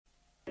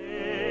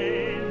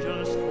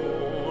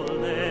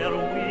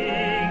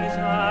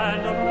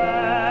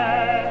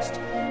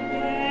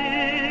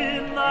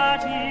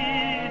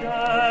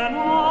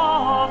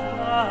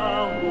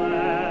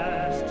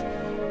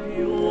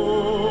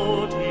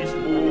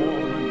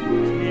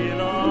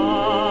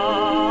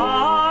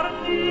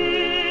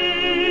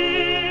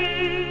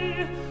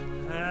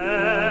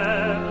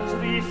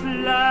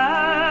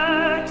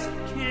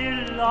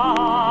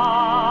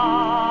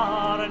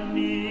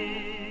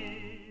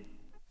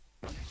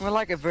We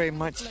like it very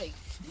much.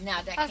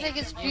 I think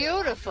it's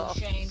beautiful.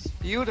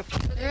 Beautiful.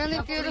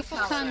 Really beautiful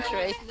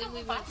country.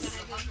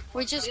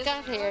 We just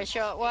got here a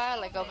short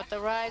while ago, but the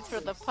ride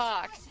through the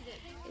park,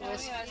 it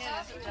was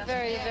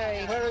very,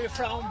 very... Where are you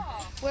from?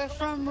 We're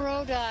from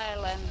Rhode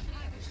Island,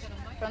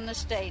 from the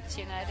States,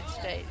 United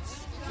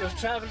States. You've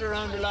travelled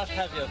around a lot,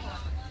 have you?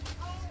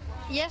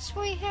 Yes,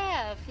 we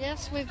have.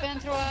 Yes, we've been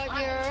throughout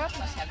Europe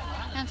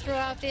and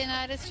throughout the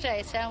United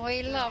States, and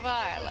we love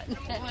Ireland.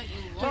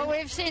 What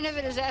we've seen of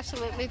it is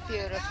absolutely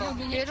beautiful.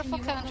 Beautiful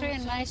country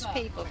and nice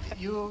people.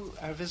 You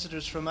are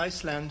visitors from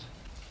Iceland.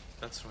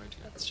 That's right,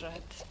 yeah. That's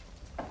right.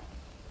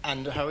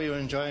 And how are you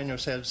enjoying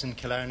yourselves in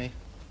Killarney?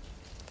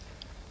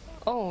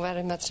 Oh,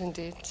 very much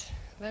indeed.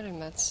 Very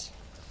much.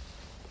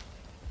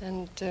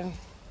 And,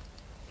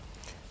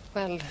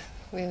 well,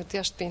 we've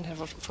just been here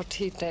for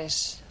 2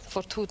 days.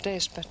 For 2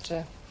 days, but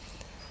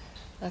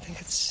I think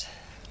it's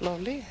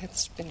lovely.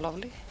 It's been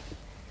lovely.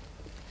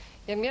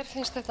 Ja, mér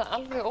finnst þetta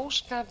alveg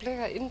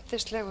óskaplega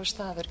yndislegu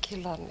staður,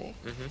 Killarney.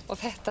 Og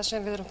þetta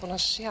sem við erum búin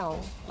að sjá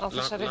á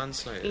þessari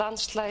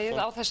landslægið,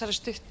 á þessari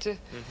stuttu,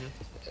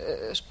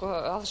 sko,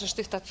 á þessari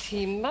stutta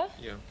tíma.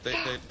 Yeah,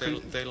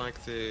 they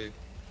like the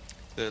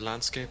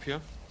landscape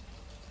here.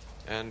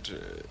 And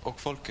og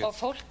fólkið. Og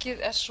fólkið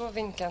svo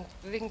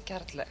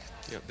vingjarnlegt.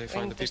 Yeah, they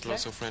find the people are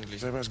so friendly.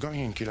 I was going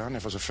in Killarney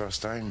for the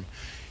first time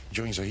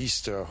during the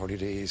Easter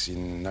holidays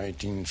in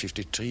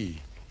 1953.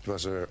 It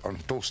was on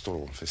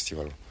Toastall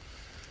Festival.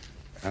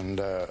 And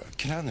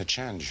Killarney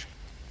changed.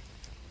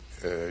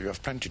 You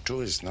have plenty of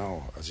tourists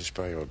now at this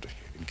period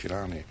in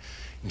Killarney.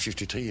 In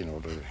 53, you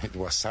know, it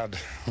was sad.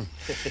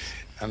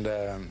 And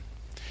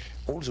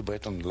all the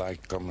Bretons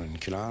like coming in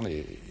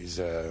Killarney is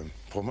a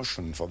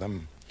promotion for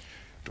them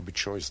to be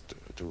chosen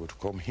to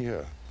come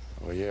here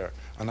every year.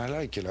 And I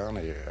like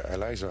Killarney. I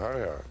like the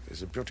area.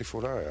 It's a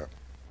beautiful area.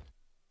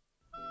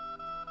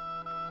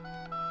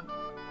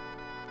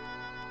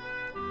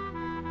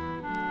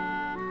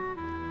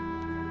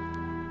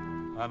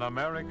 An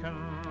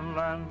American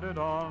landed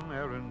on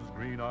Erin's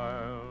green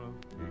isle.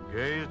 He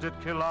gazed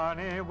at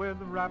Killarney with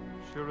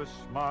rapturous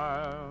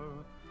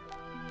smile.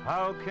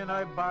 How can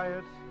I buy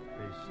it?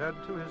 He said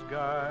to his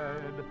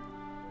guide.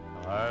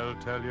 I'll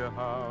tell you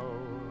how.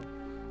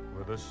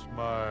 With a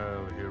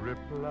smile he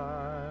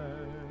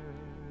replied,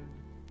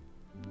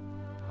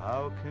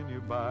 how can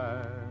you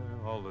buy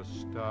all the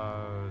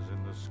stars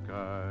in the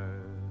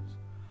skies?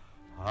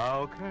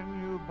 How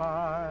can you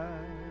buy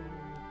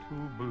 2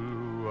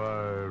 blue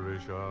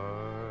Irish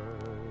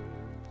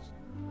eyes?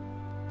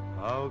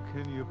 How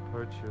can you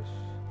purchase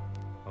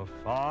a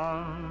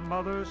fond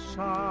mother's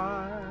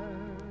sighs?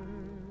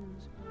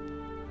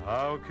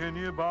 How can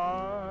you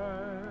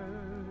buy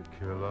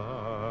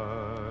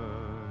Killarney?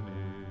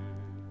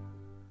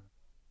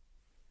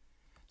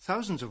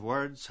 Thousands of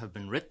words have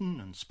been written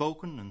and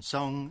spoken and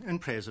sung in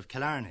praise of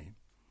Killarney.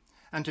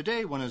 And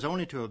today one is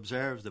only to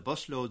observe the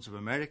busloads of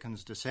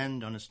Americans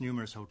descend on its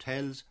numerous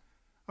hotels,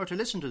 or to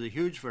listen to the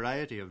huge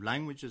variety of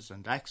languages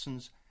and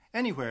accents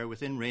anywhere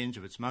within range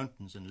of its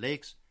mountains and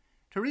lakes,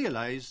 to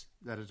realise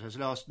that it has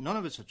lost none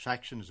of its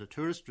attraction as a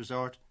tourist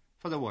resort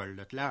for the world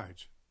at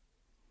large.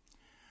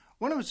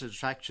 One of its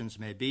attractions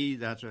may be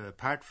that,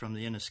 apart from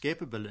the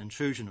inescapable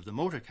intrusion of the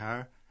motor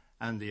car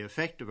and the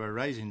effect of a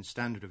rising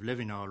standard of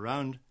living all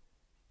round,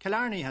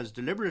 Killarney has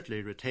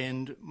deliberately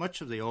retained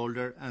much of the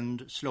older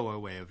and slower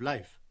way of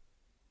life.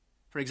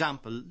 For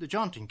example, the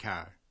jaunting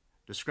car,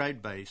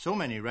 described by so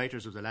many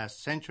writers of the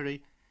last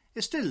century,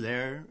 is still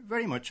there,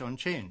 very much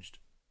unchanged.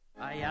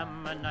 I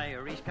am an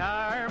Irish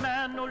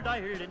carman, old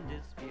Ireland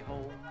is me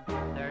home.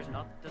 There's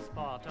not a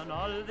spot on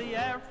all the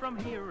air from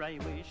here I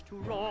wish to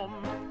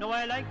roam. No,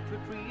 I like to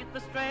treat the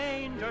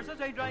strangers as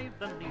I drive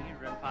them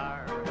near and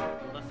far.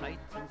 The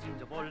sights and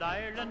scenes of old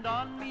Ireland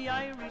on me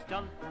Irish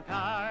jaunting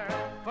car.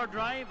 For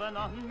driving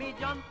on me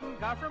jaunting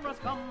car from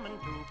Roscommon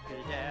to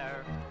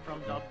Kildare,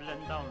 from Dublin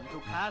down to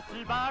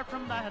Castlebar,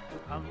 from that to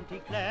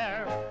County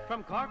Clare,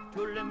 from Cork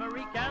to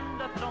Limerick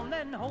and Athlone,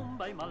 then home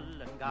by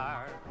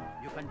Mullingar.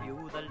 You can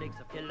view the lakes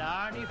of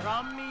Killarney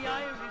from me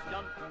Irish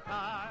jaunting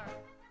car.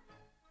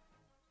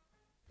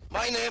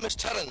 My name is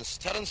Terence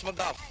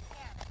McGuff.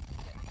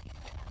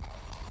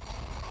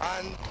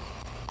 And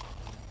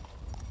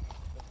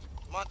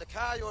the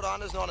car you're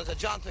on is known as a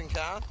jaunting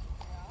car.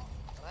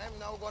 And I'm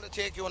now going to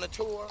take you on a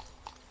tour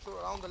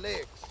around the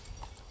lakes.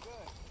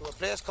 To a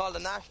place called the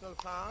National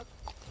Park.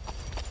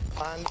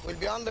 And we'll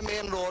be on the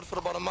main road for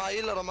about a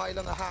mile or a mile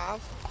and a half.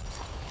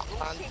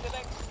 And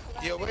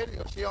you'll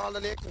see all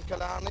the lakes in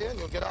Killarney, and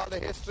you'll get all the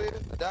history,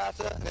 the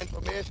data and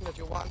information that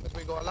you want as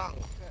we go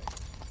along.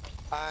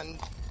 And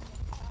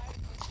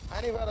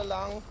anywhere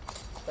along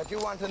that you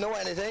want to know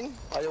anything,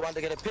 or you want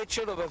to get a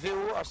picture of a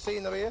view or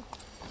scenery,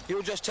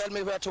 you just tell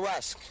me where to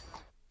ask.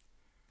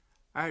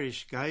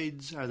 Irish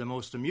guides are the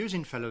most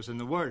amusing fellows in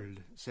the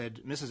world,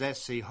 said Mrs.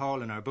 S.C.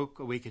 Hall in her book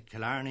A Week at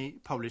Killarney,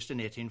 published in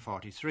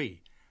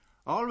 1843.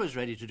 Always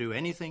ready to do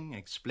anything,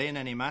 explain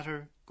any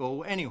matter,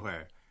 go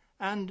anywhere,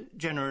 and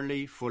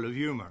generally full of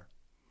humour.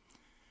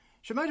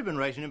 She might have been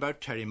writing about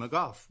Terry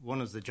McGough,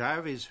 one of the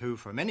Jarvies who,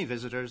 for many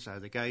visitors, are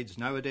the guides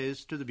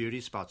nowadays to the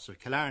beauty spots of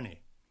Killarney.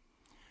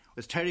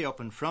 With Terry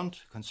up in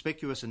front,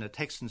 conspicuous in a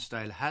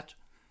Texan-style hat,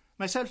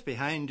 myself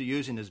behind,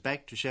 using his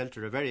back to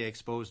shelter a very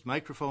exposed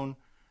microphone,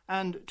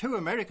 and two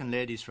American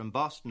ladies from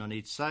Boston on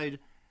each side,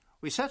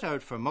 we set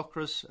out for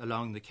Muckross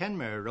along the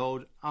Kenmare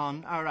Road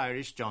on our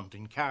Irish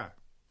jaunting car.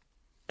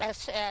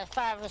 As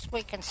far as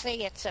we can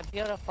see, it's a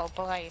beautiful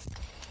place.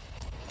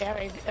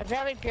 A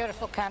very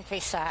beautiful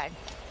countryside.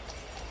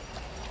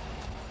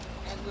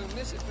 And we'll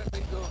miss it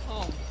when we go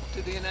home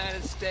to the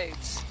United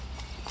States.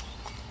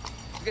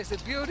 Because the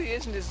beauty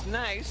isn't as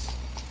nice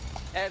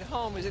at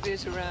home as it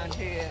is around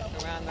here,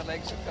 around the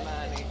lakes of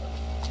Killarney.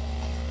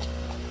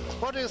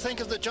 What do you think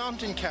of the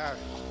jaunting car?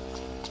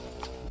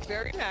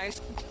 Very nice.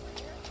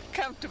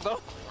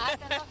 Comfortable.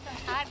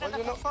 I've been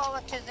looking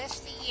forward to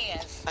this for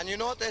years. And you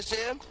know what they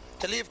say?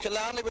 To leave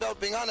Killarney without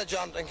being on a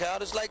jaunting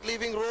car is like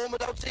leaving Rome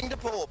without seeing the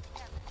Pope.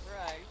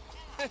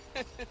 Right.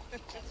 That's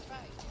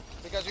right.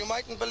 Because you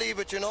mightn't believe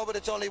it, you know, but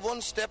it's only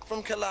one step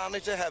from Killarney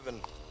to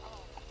heaven.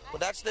 But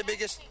that's the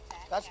biggest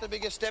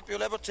step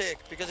you'll ever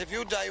take. Because if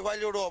you die while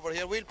you're over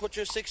here, we'll put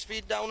you 6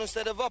 feet down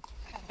instead of up.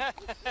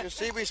 You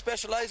see, we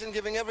specialise in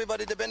giving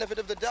everybody the benefit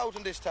of the doubt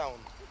in this town.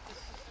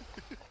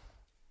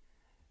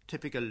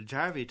 Typical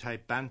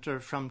Jarvie-type banter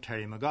from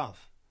Terry McGough.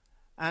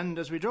 And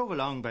as we drove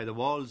along by the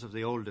walls of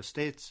the old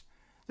estates,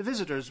 the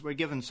visitors were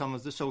given some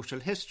of the social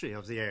history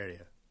of the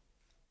area.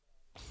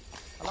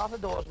 A lot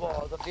of those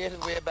walls are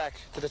dated way back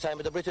to the time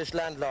of the British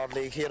Landlord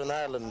League here in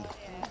Ireland.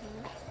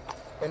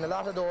 In a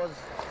lot of those,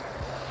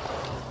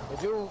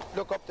 if you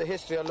look up the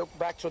history or look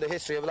back through the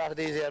history of a lot of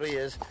these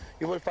areas,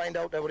 you will find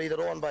out they were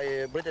either owned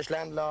by British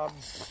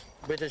landlords,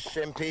 British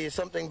MPs,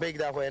 something big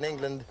that way in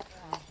England.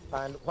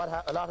 And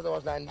a lot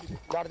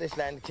of this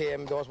land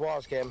came, those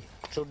walls came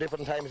through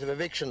different times of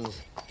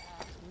evictions.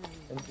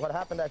 And what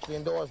happened actually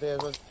in those days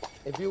was,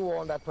 if you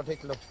owned that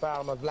particular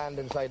farm of land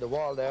inside the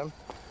wall there,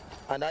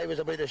 and I was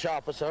a British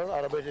officer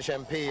or a British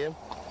MP,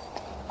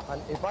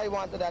 and if I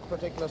wanted that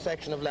particular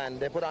section of land,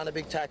 they put on a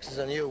big taxes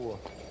on you.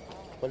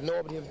 Well,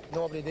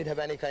 nobody did have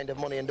any kind of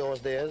money in those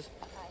days,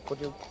 but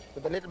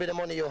with the little bit of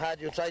money you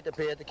had, you tried to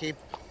pay it to keep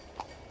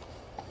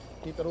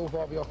the roof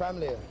over your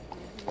family.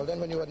 Well, then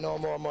when you had no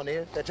more money,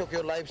 they took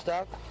your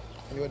livestock,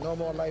 and you had no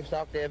more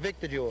livestock, they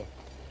evicted you.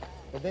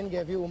 They then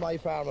gave you my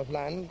farm of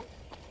land,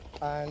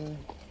 and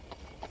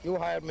you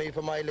hired me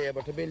for my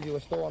labour to build you a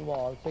stone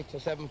wall 6 or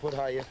 7 foot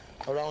high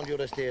around your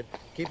estate.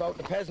 Keep out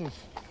the peasants.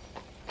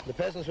 The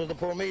peasants was the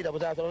poor me that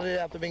was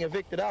after being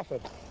evicted off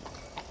it.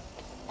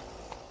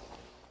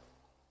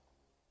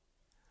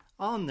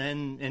 On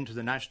then into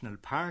the National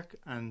Park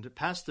and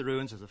past the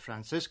ruins of the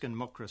Franciscan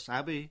Muckross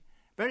Abbey,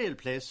 burial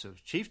place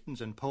of chieftains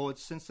and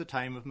poets since the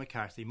time of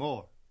McCarthy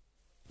More.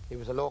 He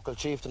was a local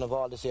chieftain of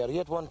all this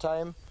area at one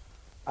time,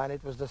 and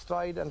it was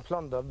destroyed and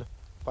plundered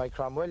by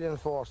Cromwellian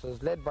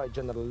forces led by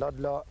General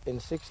Ludlow in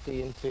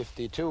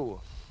 1652.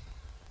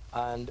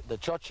 And the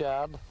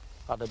churchyard,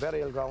 or the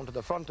burial ground to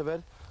the front of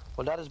it,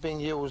 well, that is being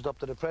used up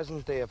to the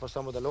present day for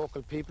some of the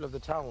local people of the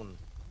town.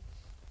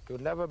 You'd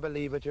never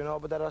believe it, you know,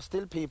 but there are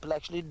still people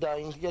actually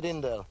dying to get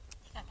in there.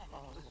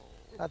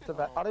 That's the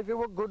fact. Or if you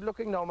were good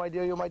looking now, my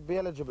dear, you might be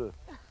eligible.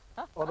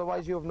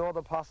 Otherwise, you have no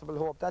other possible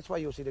hope. That's why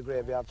you see the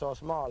graveyard so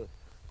small.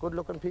 Good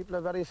looking people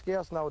are very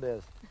scarce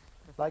nowadays.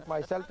 Like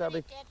myself, How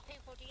many dead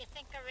people do you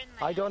think are in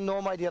there? I don't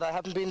know, my dear. I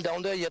haven't been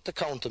down there yet to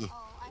count them.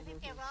 Oh, I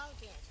think they're all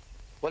dead.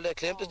 Well, they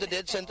claim it's the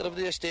dead centre of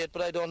the estate,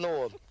 but I don't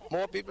know.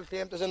 More people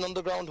claim there's an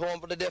underground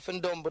home for the deaf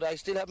and dumb, but I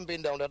still haven't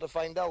been down there to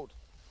find out.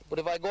 But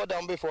if I go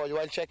down before you,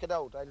 I'll check it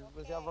out. I'll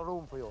reserve a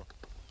room for you.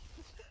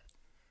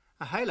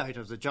 A highlight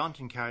of the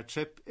jaunting car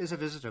trip is a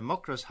visit to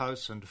Muckross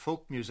House and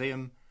Folk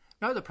Museum,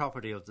 now the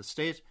property of the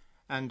state,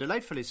 and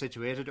delightfully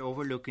situated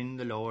overlooking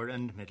the lower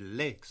and middle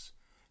lakes.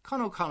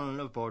 Con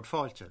O'Connell of Bord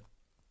Fáilte.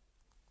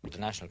 The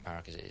National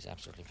Park is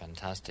absolutely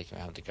fantastic. You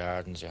have the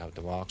gardens, you have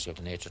the walks, you have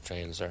the nature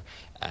trails there,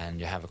 and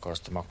you have, of course,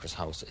 the Muckross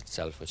House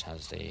itself, which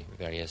has the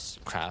various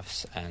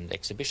crafts and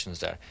exhibitions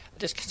there.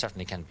 This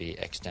certainly can be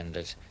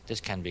extended. This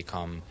can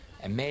become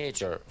a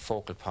major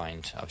focal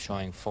point of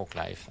showing folk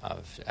life,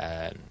 of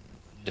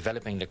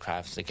developing the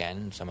crafts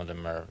again. Some of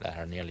them that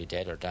are nearly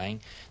dead or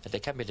dying, that they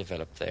can be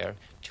developed there.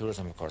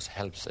 Tourism, of course,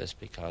 helps this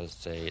because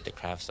the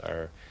crafts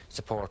are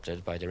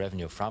supported by the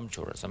revenue from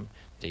tourism.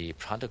 The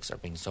products are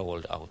being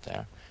sold out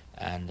there,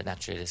 and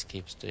naturally this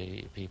keeps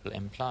the people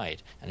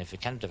employed. And if it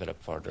can develop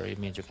further, it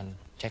means you can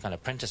take on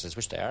apprentices,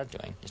 which they are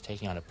doing, is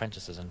taking on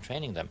apprentices and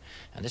training them.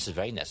 And this is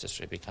very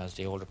necessary because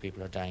the older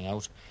people are dying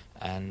out,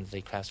 and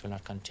the crafts will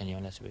not continue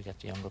unless we get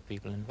the younger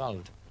people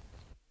involved.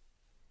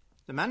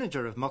 The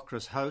manager of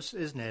Muckross House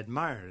is Ned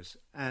Myers,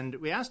 and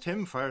we asked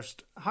him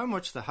first how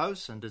much the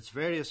house and its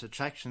various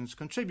attractions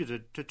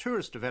contributed to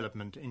tourist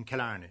development in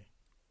Killarney.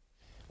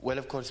 Well,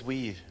 of course,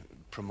 we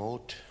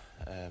promote,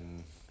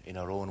 in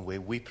our own way,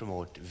 we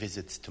promote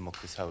visits to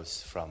Muckross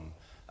House from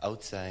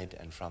outside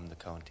and from the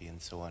county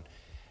and so on.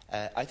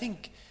 I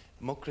think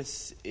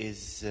Muckross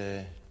is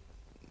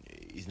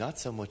not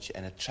so much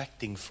an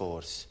attracting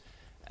force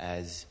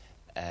as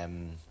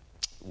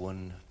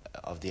one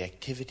of the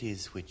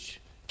activities which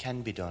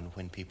can be done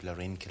when people are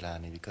in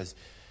Killarney, because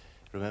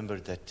remember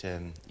that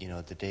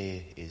the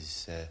day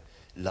is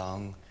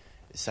long.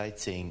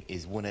 Sightseeing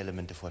is one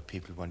element of what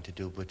people want to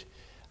do, but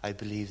I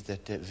believe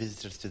that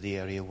visitors to the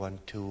area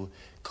want to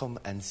come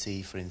and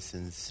see, for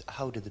instance,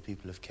 how do the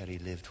people of Kerry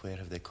lived, where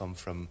have they come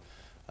from,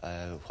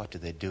 what do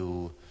they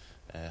do,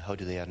 how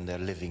do they earn their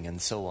living,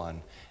 and so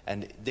on.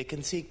 And they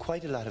can see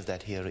quite a lot of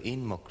that here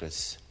in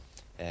Muckross,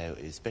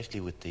 especially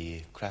with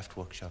the craft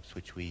workshops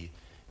which we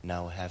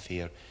now have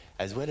here,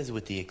 as well as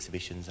with the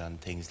exhibitions on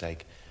things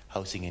like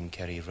housing in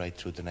Kerry right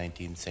through the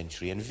 19th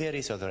century and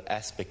various other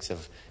aspects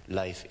of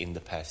life in the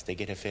past. They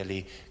get a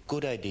fairly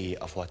good idea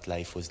of what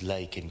life was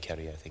like in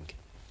Kerry, I think.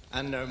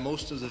 And are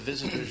most of the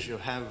visitors you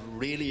have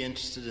really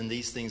interested in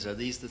these things? Are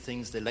these the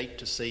things they like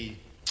to see?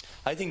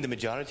 I think the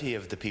majority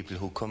of the people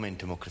who come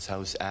into Muckross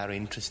House are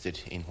interested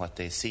in what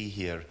they see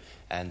here,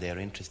 and they're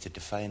interested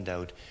to find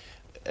out,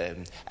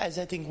 as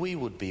I think we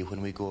would be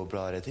when we go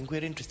abroad. I think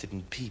we're interested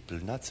in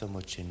people, not so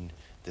much in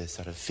the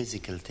sort of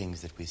physical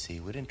things that we see.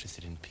 We're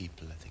interested in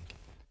people, I think.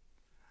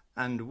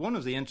 And one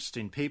of the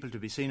interesting people to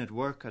be seen at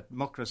work at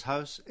Muckross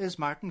House is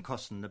Martin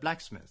Cusson, the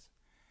blacksmith.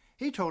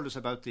 He told us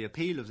about the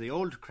appeal of the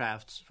old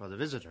crafts for the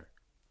visitor.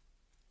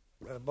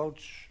 About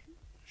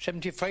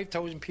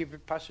 75,000 people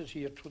passes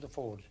here through the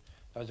forge.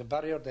 There's a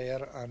barrier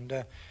there, and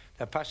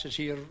they passes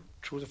here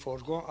through the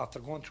forge after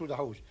going through the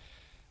house.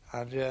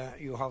 And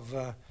you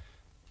have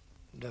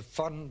the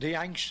fun, the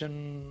angst,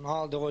 and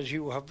all those.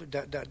 You have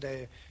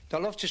they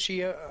love to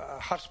see a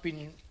horse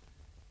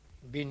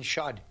being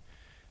shod,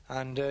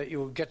 and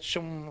you get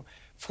some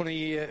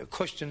funny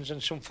questions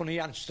and some funny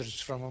answers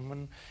from them.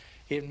 And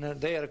in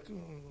there, a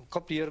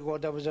couple of years ago,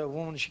 there was a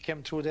woman. She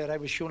came through there. I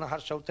was showing a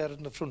horse out there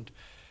in the front,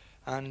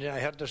 and I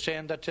heard her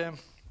saying that.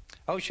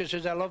 She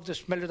says, "I love the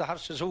smell of the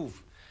horse's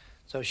hoof."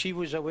 So she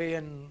was away,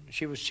 and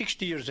she was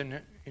 60 years in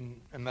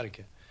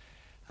America,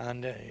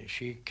 and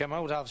she came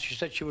out of. She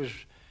said she was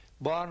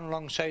born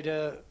alongside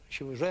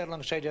she was reared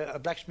alongside a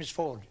blacksmith's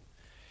forge,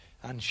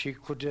 and she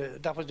could.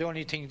 That was the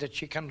only thing that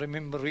she can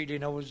remember really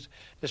now was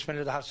the smell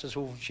of the horse's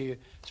hoof. She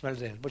smelled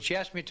there. But she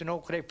asked me to know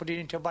could I put it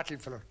into a bottle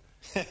for her.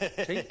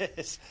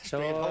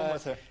 So home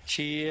with her.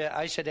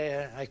 I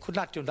said I could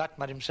not do that,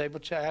 Madam said.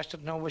 But I asked her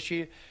now was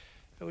she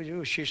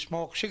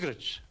smoked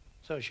cigarettes.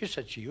 So she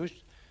said she used.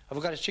 Have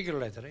you got a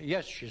cigarette lighter?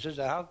 Yes, she says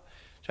I have.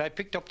 So I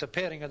picked up the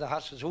pairing of the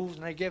horse's hooves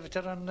and I gave it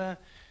to her, and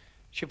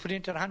she put it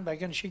into her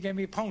handbag and she gave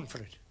me £1 for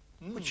it.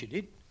 Which she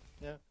did.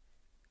 Yeah.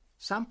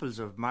 Samples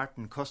of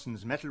Martin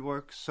Cusson's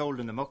metalwork sold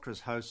in the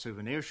Muckross House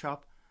souvenir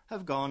shop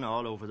have gone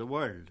all over the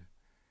world.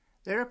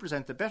 They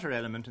represent the better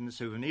element in the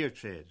souvenir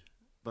trade,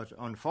 but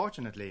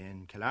unfortunately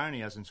in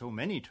Killarney, as in so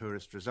many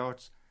tourist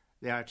resorts,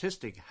 the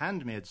artistic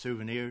handmade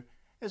souvenir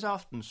is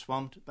often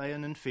swamped by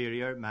an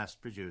inferior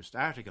mass-produced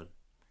article.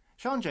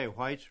 Sean J.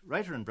 White,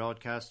 writer and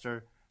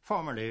broadcaster,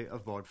 formerly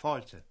of Bord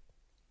Fáilte.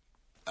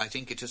 I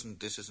think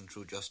this isn't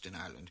true just in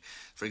Ireland.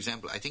 For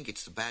example, I think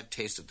it's the bad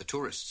taste of the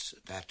tourists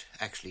that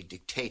actually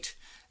dictate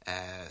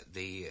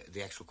the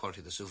actual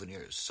quality of the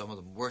souvenirs. Some of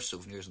the worst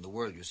souvenirs in the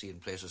world you see in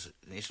places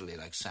in Italy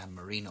like San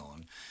Marino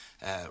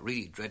and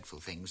really dreadful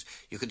things.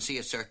 You can see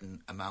a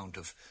certain amount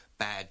of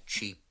bad,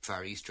 cheap,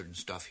 Far Eastern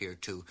stuff here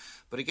too.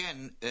 But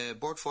again,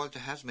 Bord Fáilte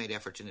has made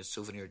efforts in its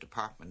souvenir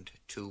department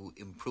to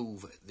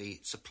improve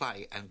the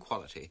supply and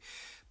quality.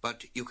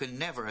 But you can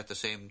never at the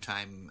same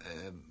time,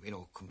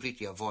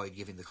 completely avoid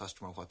giving the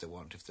customer what they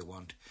want. If they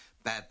want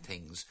bad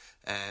things,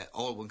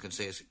 all one can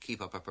say is keep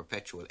up a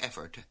perpetual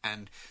effort.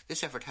 And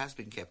this effort has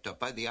been kept up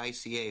by the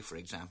ICA, for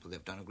example.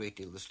 They've done a great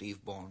deal. The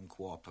Slieve-Born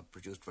Co-op have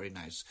produced very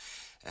nice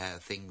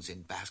things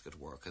in basket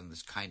work and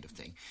this kind of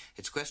thing.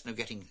 It's a question of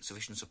getting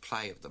sufficient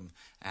supply of them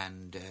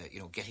and,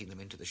 getting them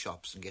into the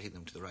shops and getting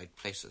them to the right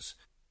places.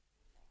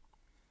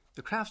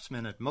 The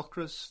craftsmen at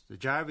Muckross, the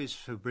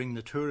Jarvies who bring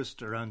the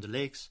tourist around the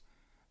lakes,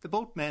 the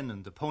boatmen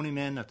and the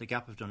ponymen at the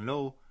Gap of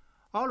Dunloe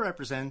all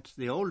represent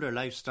the older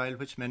lifestyle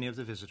which many of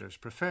the visitors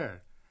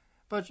prefer.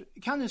 But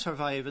can they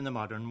survive in the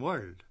modern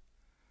world?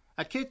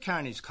 At Kate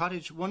Kearney's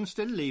cottage, one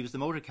still leaves the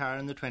motor car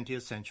in the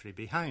 20th century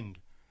behind,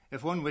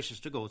 if one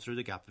wishes to go through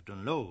the Gap of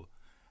Dunloe,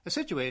 a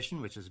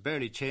situation which has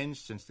barely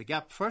changed since the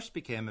Gap first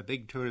became a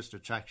big tourist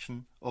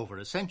attraction over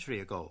a century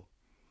ago.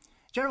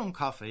 Jerome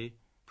Coffey,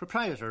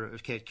 proprietor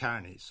of Kate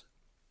Kearney's.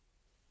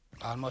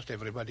 Almost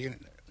everybody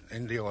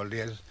in the old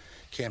days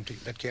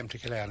that came to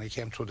Killarney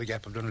came through the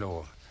Gap of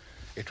Dunloe.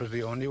 It was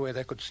the only way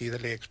they could see the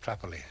lakes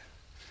properly.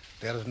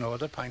 There is no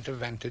other point of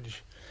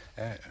vantage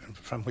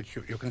from which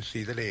you can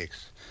see the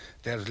lakes.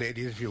 There's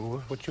Ladies'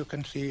 View, which you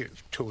can see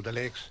to the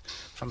lakes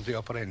from the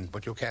upper end,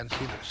 but you can't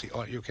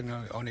you can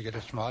only get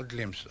a small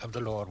glimpse of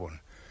the lower one.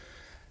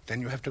 Then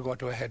you have to go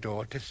to a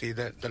head-door to see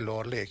the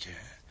lower lake,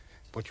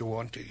 but you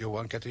won't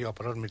get the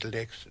upper or middle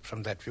lakes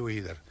from that view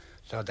either.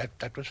 So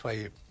that was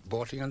why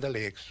boating on the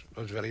lakes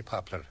was very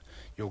popular.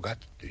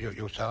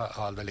 You saw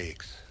all the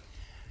lakes.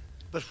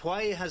 But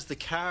why has the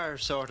car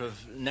sort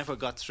of never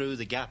got through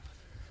the Gap?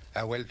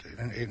 It would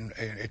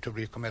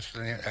be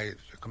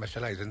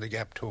commercialising the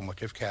Gap too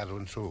much if cars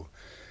went through.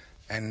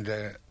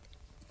 And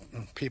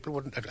people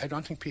wouldn't. I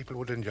don't think people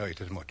would enjoy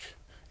it as much.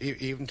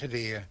 Even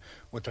today,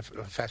 with the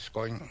fast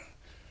going,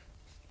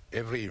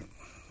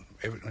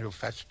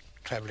 fast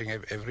travelling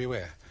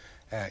everywhere,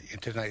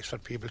 it is nice for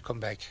people to come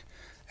back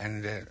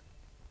and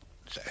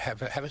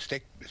have a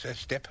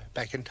step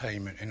back in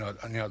time. In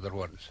other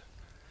words.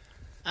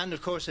 And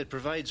of course, it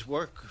provides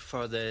work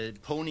for the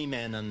pony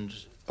men and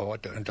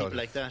people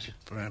like that.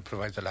 It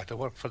provides a lot of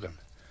work for them,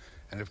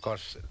 and of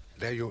course,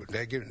 they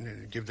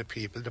give the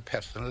people the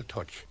personal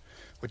touch,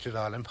 which is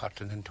all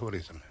important in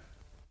tourism.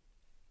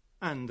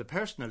 And the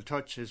personal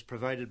touch is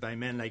provided by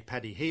men like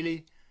Paddy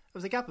Healy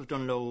of the Gap of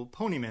Dunloe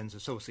Ponymen's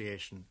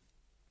Association.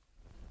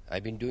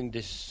 I've been doing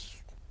this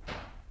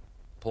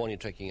pony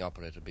trekking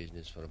operator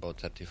business for about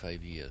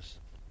 35 years.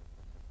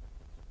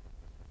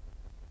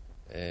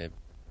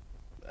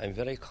 I'm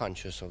very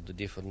conscious of the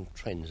different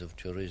trends of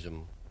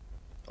tourism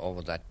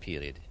over that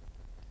period.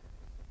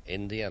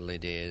 In the early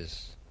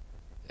days,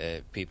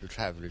 people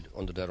travelled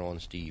under their own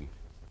steam.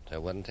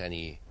 There weren't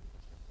any,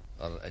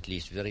 or at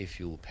least very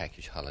few,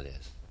 package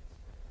holidays.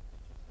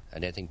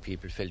 And I think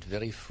people felt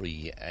very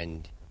free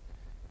and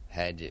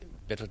had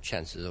better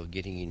chances of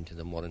getting into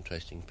the more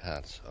interesting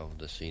parts of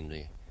the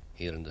scenery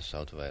here in the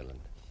south of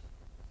Ireland.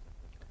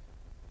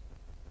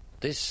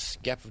 This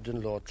Gap of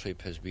Dunloe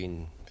trip has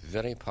been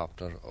very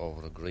popular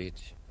over a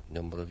great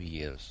number of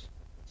years.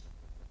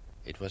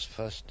 It was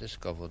first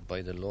discovered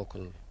by the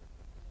local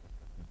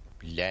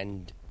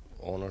land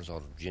owners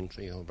or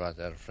gentry who brought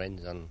their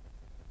friends on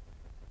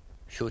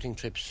shooting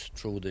trips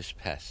through this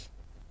pass.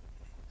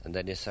 And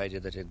they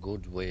decided that a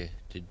good way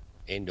to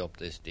end up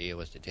this day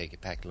was to take a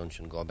packed lunch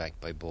and go back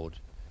by boat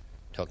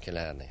to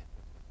Killarney.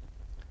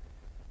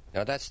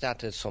 Now that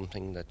started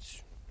something that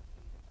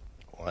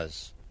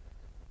was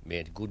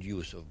made good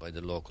use of by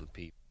the local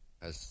people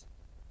as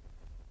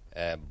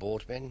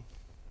boatmen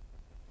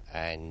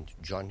and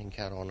jointing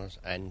car owners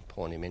and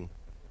ponymen.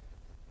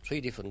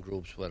 3 different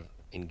groups were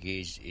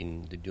engaged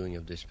in the doing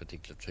of this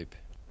particular trip.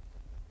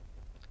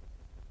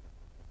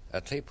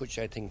 A trip which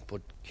I think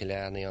put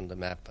Killarney on the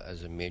map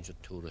as a major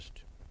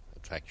tourist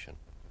attraction.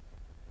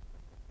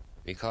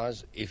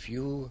 Because if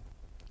you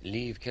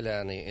leave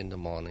Killarney in the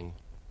morning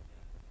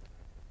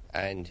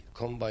and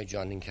come by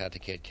John and Carter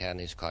Kate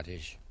Kearney's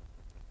cottage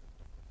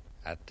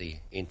at the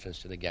entrance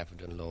to the Gap of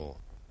Dunloe,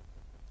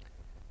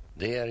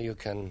 there you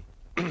can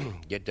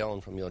get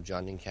down from your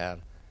jogging car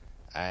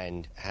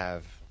and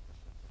have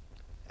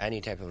any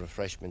type of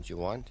refreshment you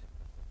want,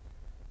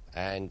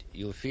 and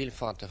you'll feel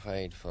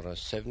fortified for a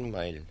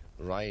 7-mile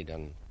ride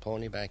on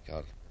ponyback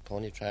or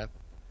pony trap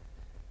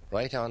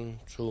right on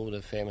through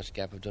the famous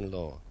Gap of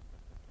Dunloe.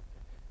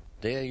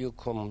 There you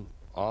come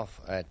off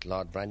at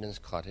Lord Brandon's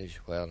cottage,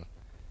 where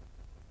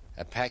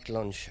a packed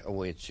lunch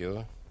awaits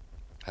you,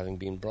 having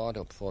been brought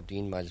up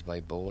 14 miles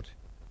by boat,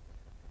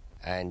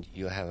 and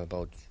you have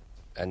about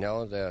an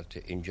hour there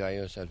to enjoy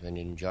yourself and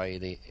enjoy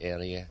the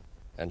area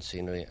and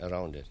scenery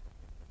around it.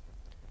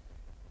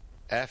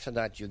 After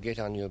that, you get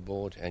on your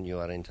boat and you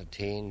are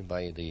entertained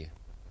by the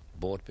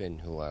boatmen,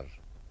 who are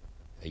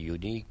a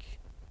unique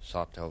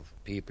sort of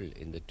people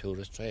in the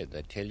tourist trade.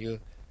 They tell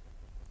you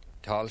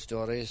tall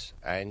stories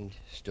and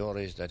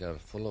stories that are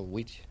full of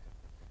wit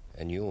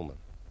and humour.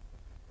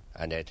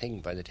 And I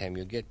think by the time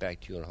you get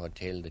back to your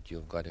hotel that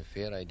you've got a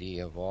fair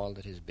idea of all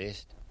that is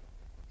best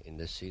in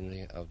the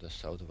scenery of the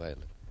south of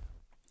Ireland.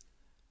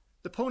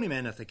 The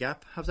ponymen at the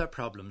Gap have their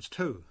problems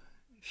too.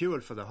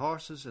 Fuel for the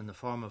horses in the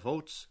form of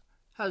oats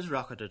has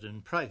rocketed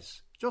in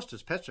price, just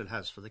as petrol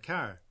has for the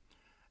car.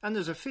 And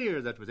there's a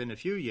fear that within a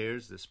few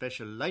years the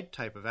special light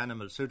type of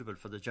animal suitable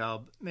for the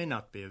job may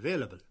not be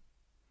available.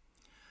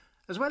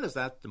 As well as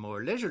that, the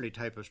more leisurely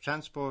type of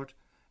transport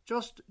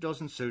just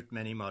doesn't suit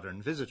many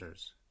modern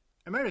visitors.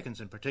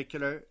 Americans in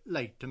particular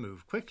like to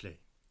move quickly.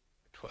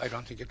 I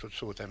don't think it would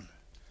suit them.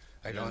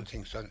 I don't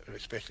think so,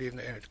 especially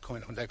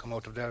when they come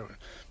out of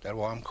their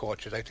warm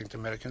coaches. I think the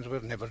Americans were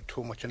never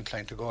too much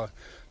inclined to go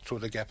through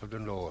the Gap of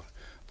Dunloe.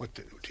 But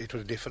it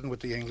was different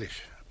with the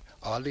English.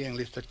 All the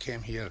English that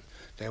came here,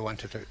 they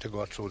wanted to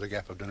go through the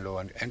Gap of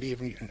Dunloe. And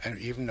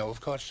even now,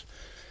 of course,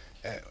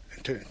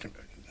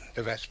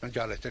 the vast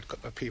majority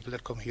of people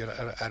that come here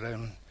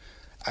are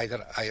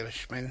either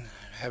Irishmen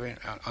having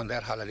on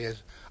their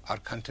holidays or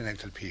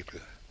continental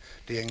people.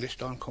 The English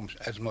don't come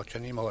as much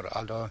anymore,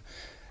 although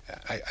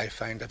I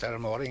find that there are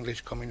more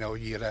English coming now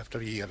year after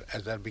year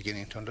as they're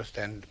beginning to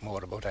understand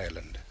more about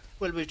Ireland.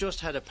 Well, we've just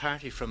had a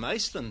party from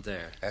Iceland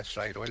there. That's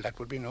right. Well, that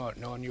would be no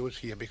news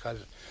here, because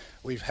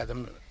we've had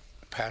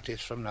parties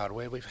from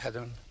Norway. We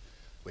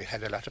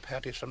had a lot of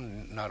parties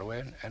from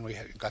Norway, and we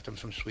got them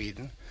from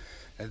Sweden.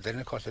 And then,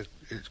 of course,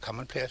 it's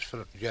commonplace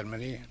for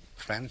Germany,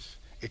 France,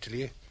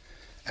 Italy,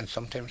 and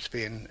sometimes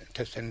Spain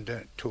to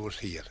send tours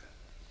here.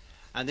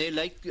 And they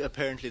like,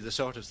 apparently, the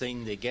sort of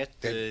thing they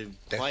get, the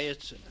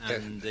quiet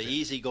and the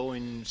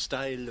easygoing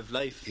style of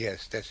life.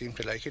 Yes, they seem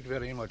to like it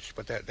very much,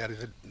 but there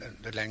is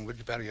the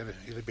language barrier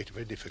is a bit of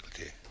a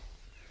difficulty.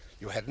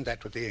 You hadn't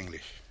that with the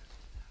English.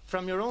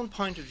 From your own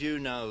point of view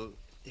now,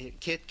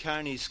 Kate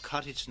Kearney's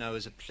cottage now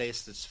is a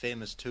place that's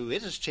famous too.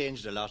 It has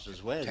changed a lot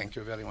as well. Thank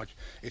you very much.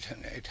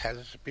 It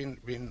has been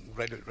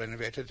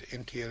renovated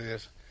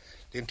interiors.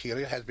 The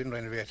interior has been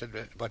renovated,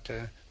 but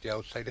the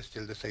outside is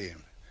still the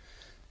same.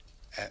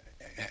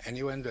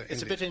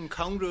 It's a bit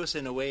incongruous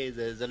in a way,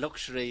 the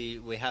luxury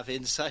we have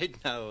inside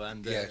now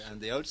and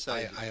the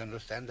outside. I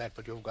understand that,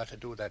 but you've got to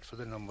do that for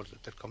the numbers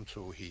that come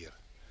through here.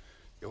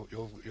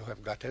 You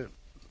have got to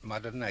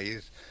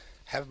modernise,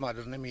 have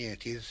modern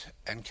amenities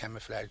and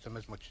camouflage them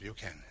as much as you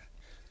can.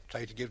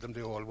 Try to give them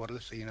the old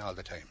world scene all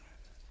the time.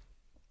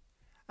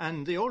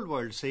 And the old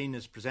world scene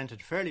is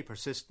presented fairly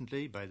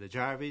persistently by the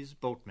Jarvies,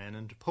 boatmen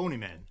and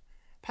ponymen.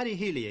 Paddy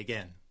Healy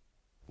again.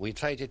 We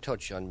try to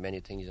touch on many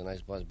things, and I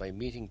suppose by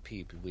meeting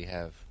people we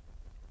have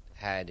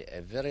had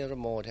a very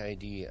remote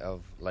idea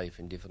of life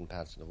in different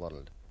parts of the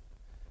world.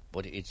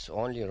 But it's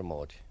only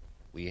remote.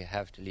 We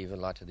have to leave a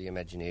lot to the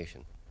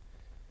imagination.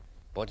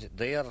 But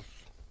their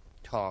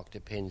talk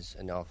depends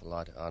an awful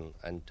lot on,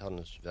 and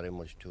turns very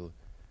much to,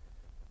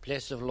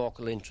 places of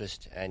local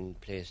interest and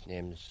place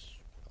names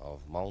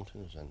of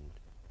mountains and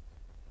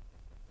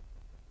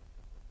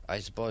I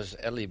suppose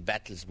early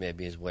battles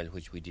maybe as well,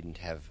 which we didn't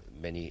have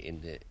many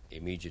in the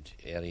immediate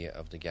area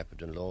of the Gap of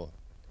Dunloe.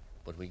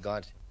 But we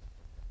got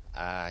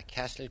a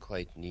castle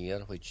quite near,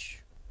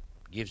 which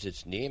gives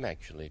its name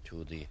actually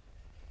to the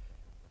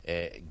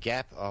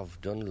Gap of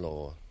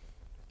Dunloe.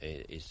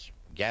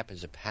 Gap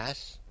is a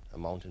pass, a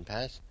mountain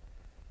pass,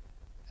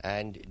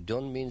 and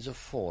Dun means a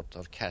fort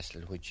or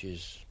castle, which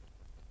is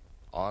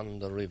on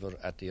the river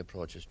at the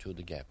approaches to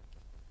the Gap.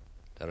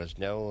 There is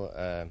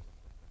no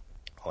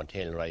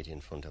hotel right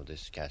in front of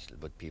this castle,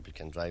 but people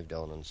can drive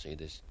down and see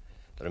the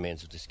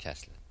remains of this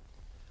castle.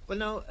 Well,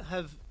 now,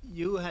 have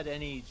you had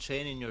any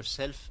training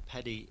yourself,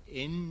 Paddy,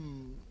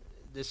 in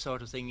this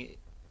sort of thing,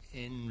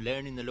 in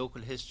learning the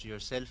local history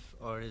yourself,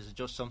 or is it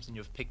just something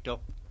you've picked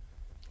up?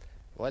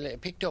 Well, I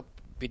picked up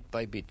bit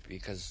by bit,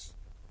 because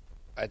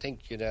I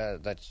think,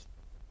 that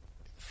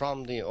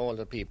from the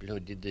older people who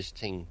did this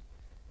thing,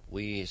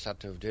 we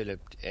sort of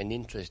developed an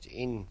interest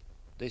in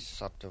this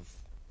sort of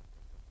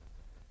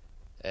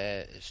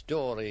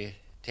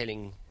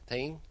storytelling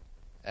thing,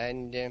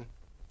 and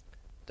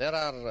there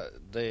are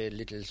the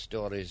little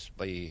stories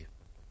by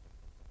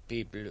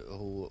people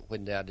who,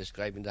 when they are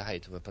describing the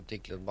height of a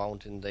particular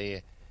mountain,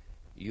 they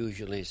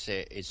usually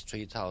say it's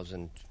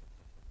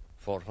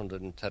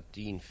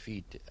 3,413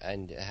 feet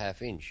and a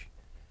half inch,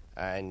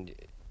 and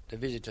the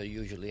visitor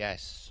usually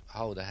asks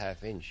how the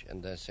half inch,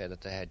 and they say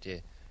that they had to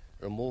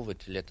remove it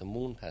to let the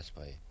moon pass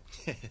by.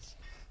 Yes.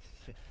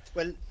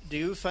 Well, do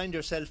you find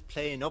yourself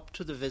playing up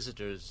to the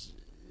visitors?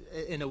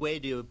 In a way,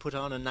 do you put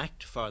on an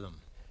act for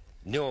them?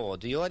 No,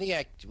 the only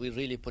act we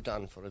really put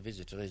on for a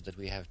visitor is that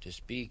we have to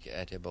speak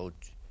at about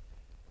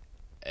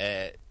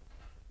 3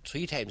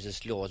 times as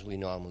slow as we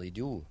normally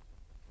do.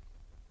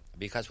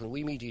 Because when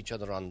we meet each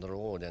other on the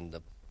road, and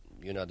the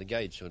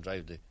guides who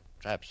drive the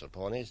traps or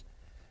ponies,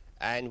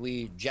 and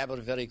we jabber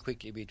very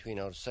quickly between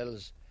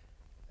ourselves,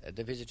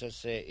 the visitors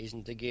say,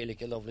 "Isn't the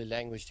Gaelic a lovely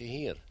language to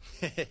hear?"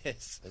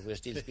 Yes. But we're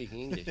still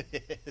speaking English.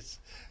 Yes.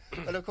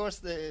 Well, of course,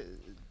 the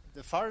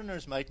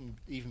foreigners mightn't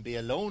even be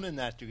alone in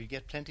that. You could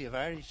get plenty of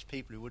Irish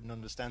people who wouldn't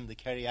understand the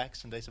Kerry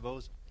accent, I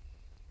suppose.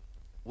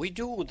 We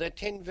do. They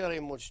tend very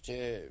much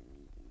to,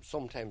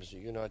 sometimes,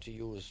 to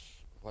use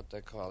what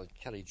they call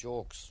Kerry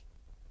jokes.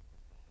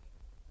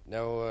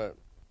 Now,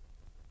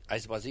 I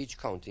suppose each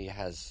county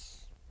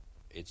has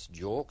its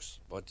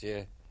jokes, but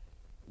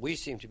we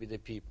seem to be the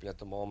people at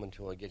the moment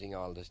who are getting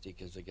all the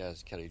stick as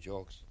regards Kerry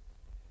jokes.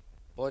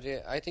 But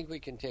I think we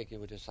can take it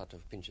with a sort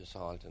of pinch of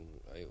salt, and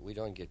we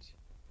don't get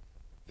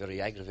very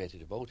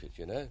aggravated about it,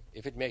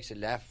 If it makes a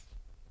laugh,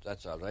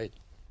 that's all right.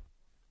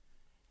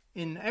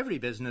 In every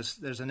business,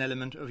 there's an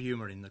element of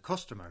humour in the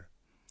customer,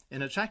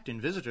 in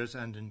attracting visitors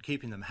and in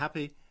keeping them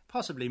happy,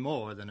 possibly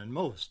more than in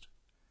most.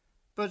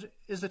 But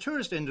is the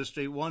tourist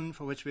industry one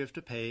for which we have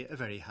to pay a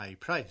very high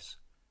price?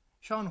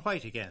 Sean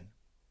White again.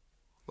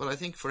 Well, I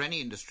think for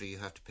any industry you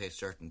have to pay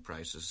certain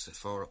prices.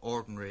 For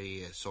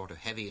ordinary sort of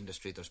heavy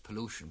industry, there's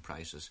pollution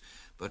prices.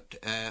 But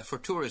for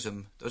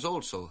tourism, there's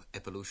also a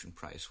pollution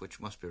price, which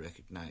must be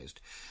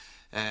recognised.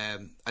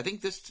 I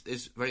think this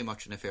is very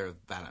much an affair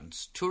of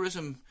balance.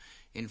 Tourism,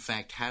 in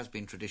fact, has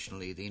been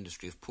traditionally the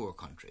industry of poor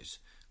countries.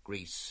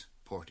 Greece,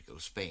 Portugal,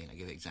 Spain, I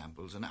give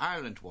examples, and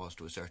Ireland was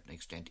to a certain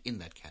extent in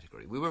that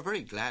category. We were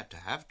very glad to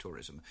have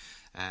tourism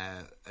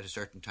at a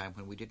certain time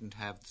when we didn't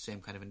have the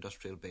same kind of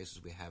industrial base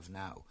as we have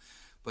now.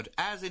 But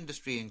as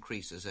industry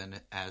increases and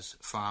as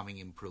farming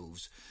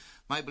improves,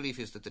 my belief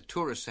is that the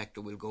tourist sector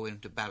will go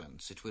into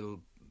balance. It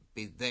will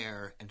be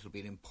there and it will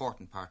be an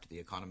important part of the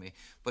economy,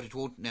 but it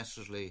won't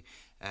necessarily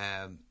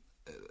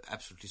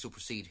absolutely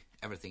supersede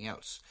everything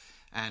else.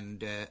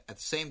 And at the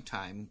same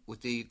time,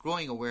 with the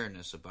growing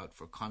awareness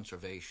for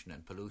conservation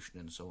and pollution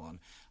and so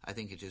on, I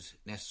think it is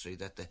necessary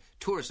that the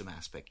tourism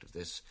aspect of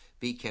this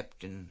be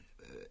kept in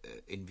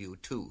view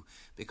too,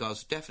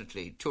 because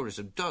definitely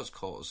tourism does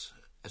cause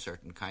a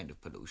certain kind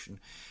of pollution.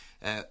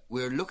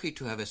 We're lucky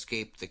to have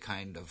escaped the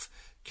kind of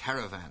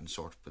caravan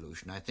sort of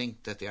pollution. I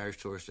think that the Irish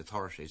tourist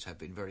authorities have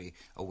been very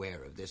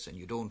aware of this, and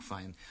you don't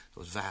find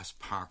those vast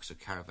parks of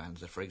caravans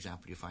that, for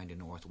example, you find in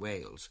North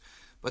Wales.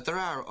 But there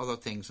are other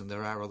things and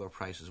there are other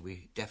prices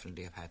we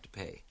definitely have had to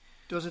pay.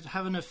 Does it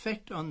have an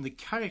effect on the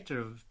character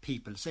of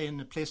people, say in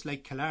a place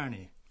like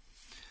Killarney?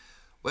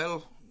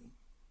 Well,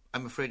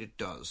 I'm afraid it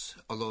does.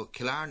 Although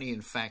Killarney,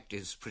 in fact,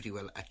 is pretty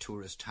well a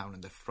tourist town,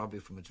 and that probably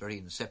from its very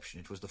inception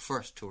it was the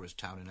first tourist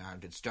town in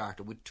Ireland. It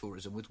started with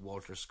tourism, with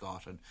Walter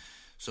Scott and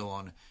so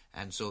on.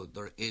 And so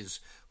there is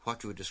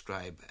what you would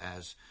describe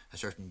as a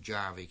certain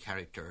Jarvey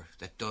character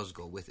that does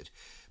go with it.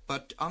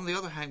 But on the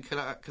other hand,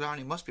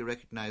 Killarney must be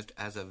recognised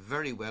as a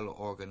very well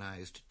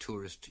organised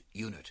tourist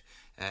unit,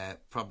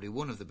 probably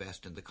one of the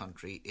best in the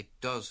country. It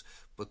does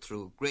put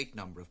through a great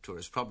number of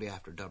tourists, probably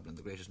after Dublin,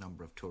 the greatest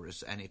number of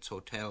tourists, and its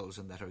hotels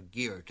and that are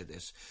geared to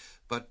this.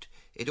 But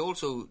it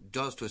also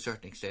does, to a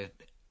certain extent,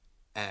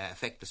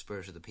 affect the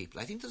spirit of the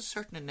people. I think there's a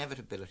certain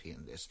inevitability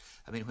in this.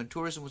 I mean, when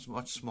tourism was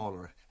much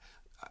smaller,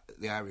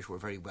 the Irish were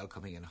very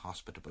welcoming and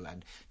hospitable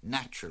and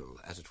natural,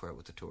 as it were,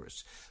 with the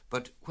tourists.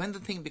 But when the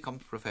thing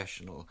becomes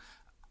professional,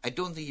 I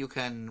don't think you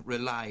can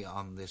rely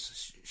on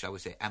this, shall we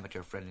say,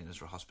 amateur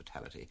friendliness or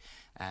hospitality.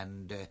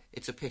 And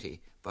it's a pity,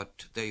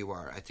 but there you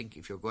are. I think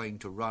if you're going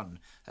to run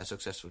a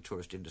successful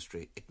tourist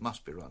industry, it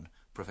must be run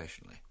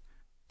professionally.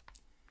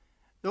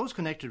 Those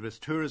connected with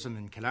tourism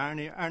in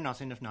Killarney are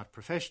nothing if not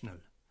professional.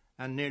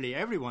 And nearly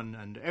everyone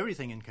and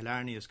everything in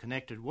Killarney is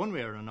connected one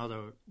way or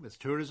another with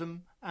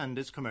tourism and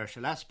its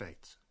commercial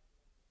aspects.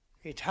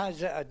 It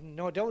has,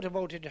 no doubt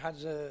about it,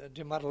 has a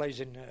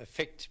demoralising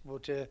effect,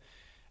 but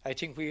I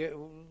think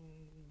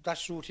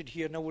that's rooted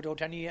here now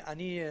without any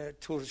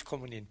tourists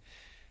coming in.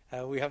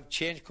 We have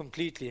changed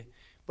completely,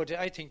 but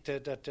I think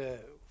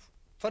that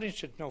for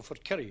instance now for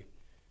Kerry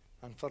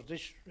and for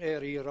this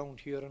area around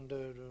here and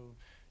the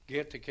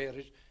Gaeltacht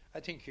areas, I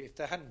think if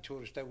they hadn't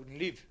tourists they wouldn't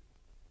leave,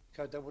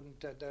 because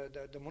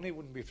the money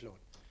wouldn't be flowing.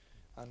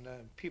 And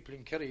people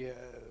in Kerry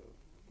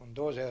in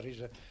those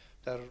areas,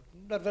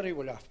 they're very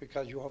well off,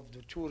 because you have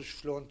the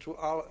tourists flowing through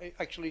all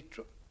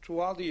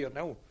the year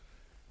now,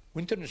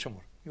 winter and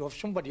summer. You have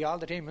somebody all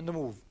the time on the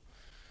move.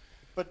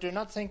 But do you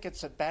not think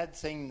it's a bad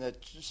thing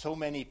that so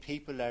many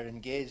people are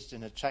engaged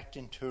in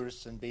attracting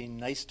tourists and being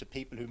nice to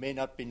people who may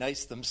not be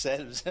nice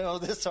themselves? You know,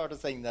 this sort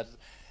of thing, that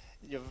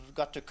you've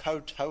got to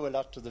kowtow a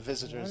lot to the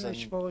visitors. Well, I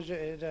suppose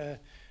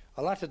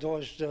a lot of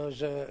those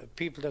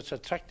people that's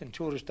attracting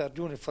tourists, they're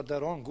doing it for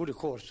their own good, of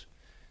course.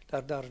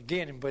 They're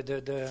gaining by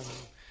the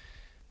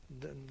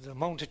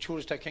amount of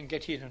tourists they can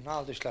get in and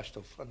all this last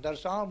stuff. And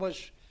there's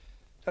always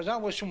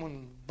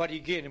somebody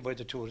gaining by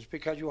the tourists,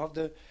 because you have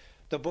the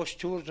bus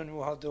tours and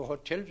you have the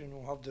hotels and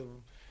you have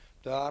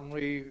the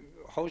armory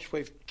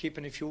housewife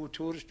keeping a few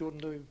tourists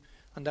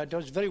and that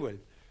does very well.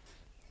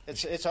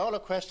 It's all a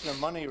question of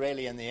money,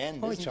 really, in the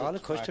end. It's all a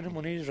question of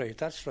money, is right.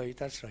 That's right.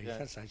 Yeah.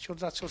 That's right. Sure,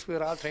 that's what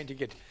we're all trying to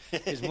get,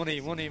 is money.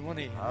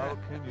 How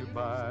can you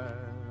buy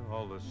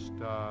all the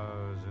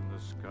stars in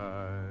the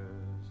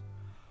skies?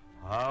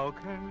 How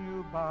can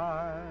you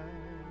buy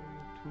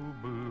two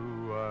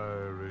blue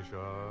Irish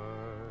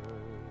eyes?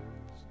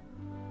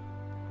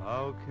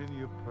 How can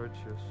you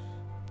purchase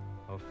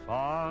a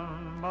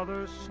fond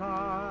mother's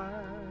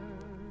sighs?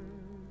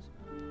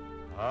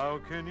 How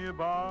can you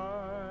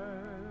buy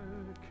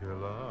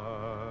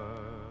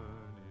Killarney?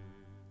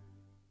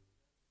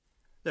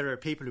 There are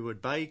people who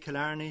would buy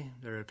Killarney.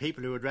 There are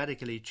people who would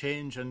radically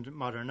change and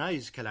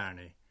modernise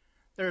Killarney.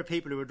 There are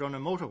people who would run a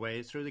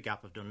motorway through the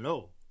Gap of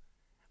Dunloe.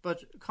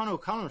 But Con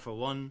O'Connell, for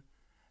one,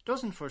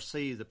 doesn't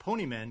foresee the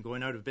ponymen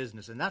going out of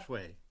business in that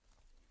way.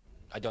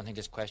 I don't think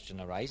this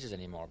question arises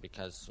anymore,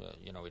 because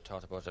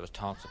there was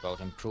talks about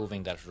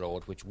improving that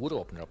road, which would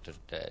open it up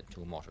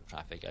to motor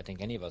traffic. I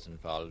think any of us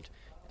involved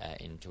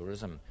in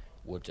tourism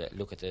would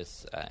look at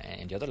this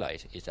in the other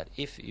light, is that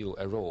if you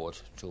erode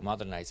to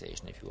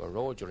modernisation, if you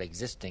erode your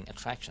existing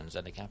attractions,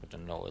 and the Gap of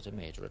Dunloe is a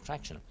major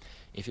attraction,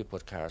 if you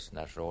put cars on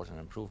that road and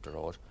improve the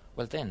road,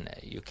 well then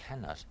you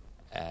cannot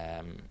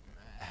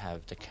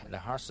have the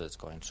horses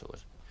going through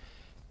it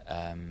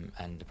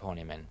and the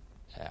ponymen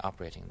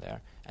operating there,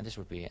 and this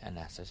would be an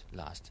asset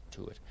lost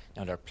to it.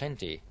 Now, there are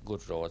plenty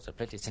good roads, there are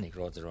plenty scenic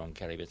roads around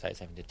Kerry, besides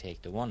having to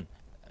take the one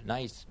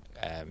nice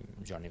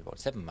journey of about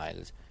 7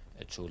 miles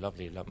through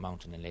lovely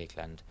mountain and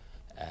lakeland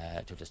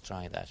to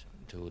destroy that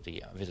to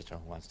the visitor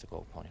who wants to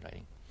go pony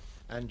riding.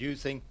 And you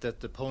think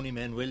that the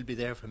ponymen will be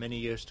there for many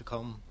years to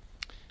come?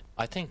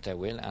 I think they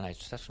will, and I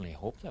certainly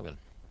hope they will.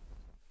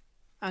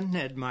 And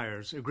Ned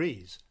Myers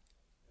agrees.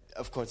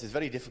 Of course, it's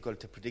very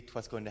difficult to predict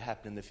what's going to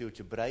happen in the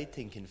future, but I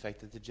think, in fact,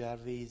 that the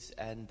Jarvies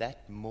and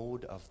that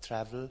mode of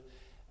travel,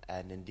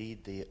 and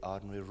indeed the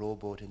ordinary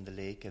rowboat in the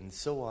lake and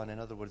so on, in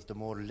other words, the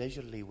more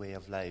leisurely way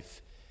of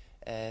life,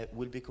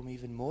 will become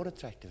even more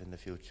attractive in the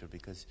future,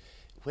 because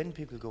when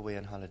people go away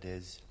on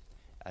holidays,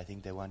 I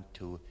think they want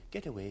to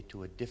get away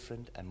to a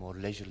different and more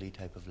leisurely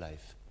type of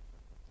life.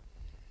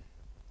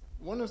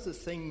 One of the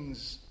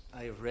things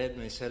I have read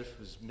myself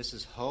was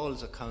Mrs.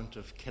 Hall's account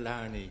of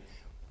Killarney,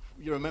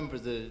 you remember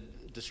the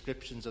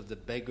descriptions of the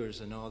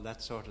beggars and all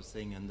that sort of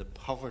thing, and the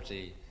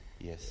poverty.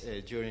 Yes.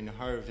 During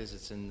her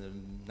visits in the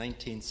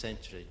 19th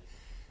century.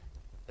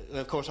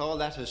 Of course, all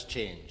that has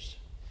changed.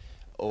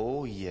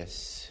 Oh,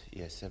 yes.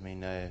 I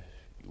mean,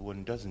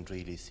 one doesn't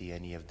really see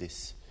any of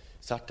this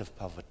sort of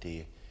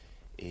poverty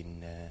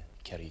in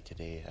Kerry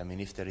today. I mean,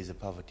 if there is a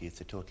poverty,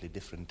 it's a totally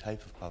different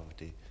type of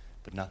poverty,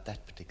 but not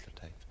that particular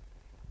type.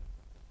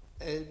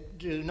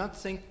 Do you not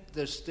think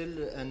there's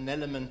still an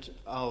element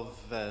of,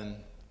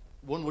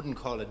 one wouldn't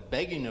call it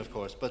begging, of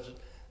course, but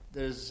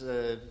there's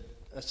a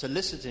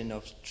soliciting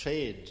of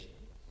trade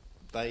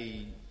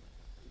by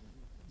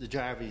the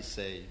Jarvies,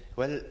 say?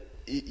 Well,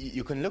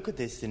 you can look at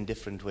this in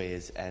different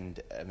ways, and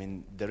I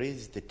mean, there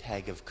is the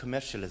tag of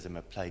commercialism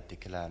applied to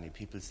Killarney.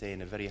 People say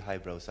in a very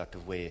highbrow sort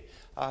of way,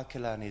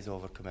 Killarney is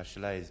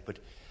over-commercialised. But,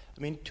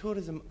 I mean,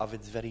 tourism of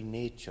its very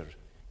nature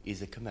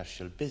is a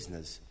commercial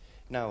business.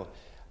 Now,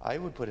 I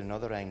would put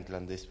another angle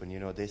on this one. You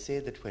know, they say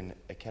that when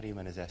a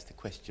Kerryman is asked a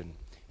question,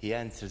 he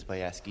answers by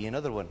asking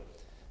another one.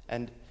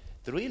 And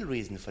the real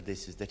reason for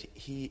this is that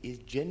he is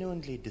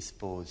genuinely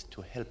disposed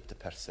to help the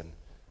person.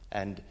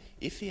 And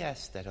if he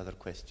asks that other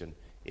question,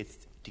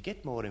 it's to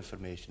get more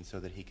information so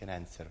that he can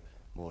answer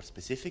more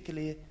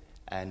specifically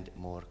and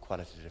more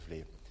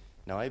qualitatively.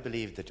 Now, I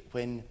believe that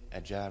when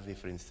a Jarvie,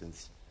 for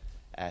instance,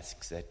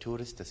 asks a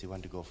tourist, does he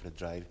want to go for a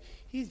drive,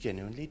 he's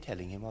genuinely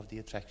telling him of the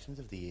attractions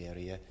of the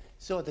area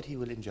so that he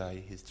will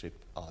enjoy his trip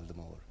all the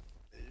more.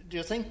 Do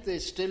you think they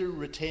still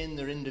retain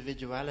their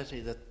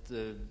individuality, that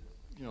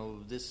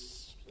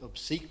this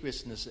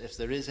obsequiousness, if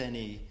there is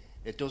any,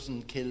 it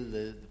doesn't kill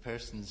the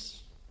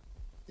person's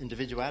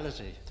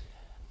individuality?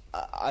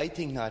 I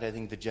think not. I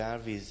think the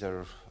Jarvies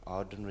are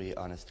ordinary,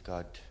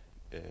 honest-God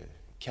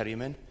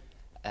Kerrymen,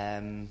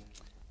 and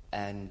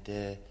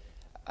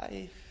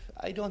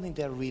I don't think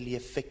they're really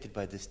affected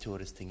by this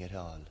tourist thing at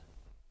all.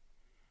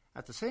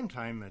 At the same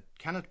time, it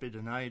cannot be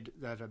denied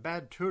that a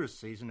bad tourist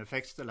season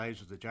affects the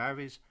lives of the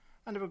Jarvies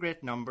and of a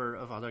great number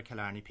of other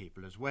Killarney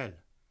people as well.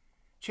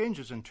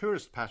 Changes in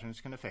tourist patterns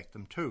can affect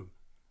them too,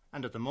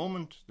 and at the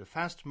moment the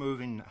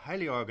fast-moving,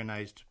 highly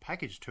organised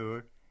package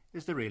tour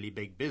is the really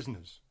big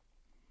business.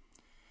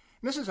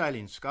 Mrs.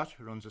 Eileen Scott,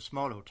 who runs a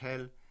small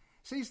hotel,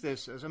 sees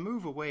this as a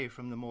move away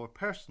from the more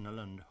personal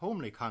and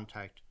homely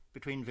contact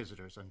between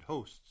visitors and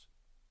hosts.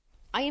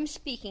 I am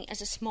speaking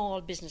as a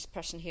small business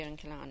person here in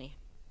Killarney,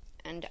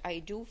 and I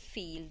do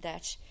feel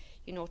that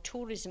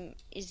tourism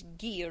is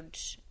geared,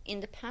 in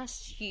the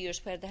past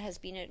years where there has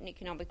been an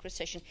economic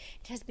recession,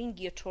 it has been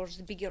geared towards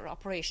the bigger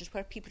operations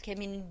where people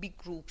came in big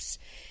groups.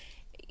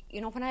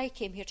 When I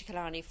came here to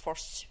Killarney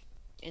first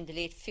in the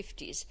late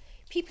 50s,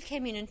 people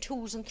came in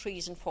 2s and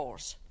 3s and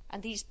 4s,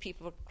 and these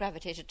people were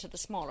gravitated to the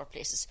smaller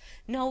places.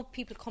 Now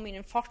people come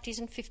in 40s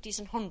and 50s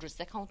and 100s,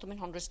 they count them in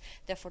hundreds,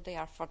 therefore they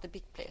are for the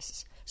big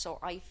places. So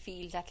I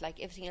feel that, like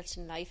everything else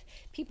in life,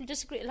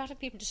 a lot of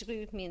people disagree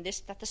with me in this,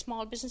 that the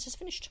small business is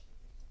finished.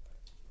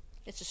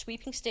 It's a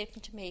sweeping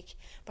statement to make,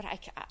 but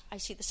I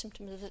see the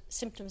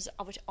symptoms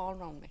of it all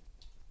around me.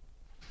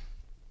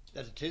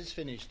 That it is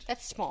finished?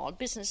 That small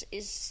business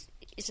is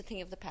a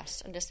thing of the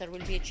past, unless there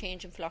will be a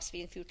change in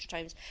philosophy in future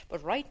times.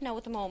 But right now,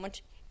 at the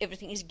moment,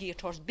 everything is geared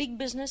towards big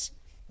business,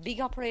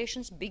 big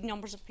operations, big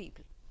numbers of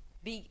people.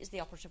 Big is the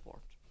operative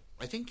word.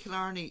 I think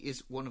Killarney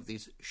is one of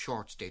these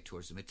short stay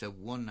tourism. It's a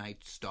one-night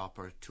stop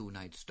or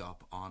two-night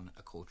stop on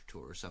a coach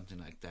tour or something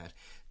like that.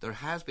 There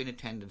has been a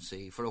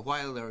tendency, for a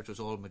while there it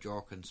was all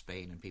Mallorca and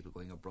Spain and people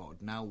going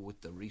abroad. Now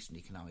with the recent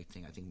economic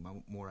thing, I think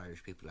more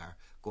Irish people are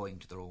going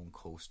to their own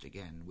coast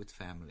again with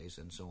families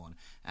and so on,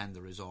 and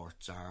the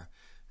resorts are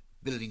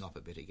building up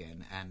a bit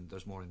again, and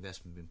there's more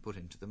investment being put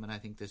into them, and I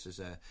think this is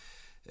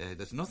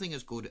there's nothing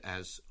as good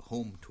as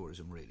home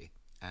tourism, really.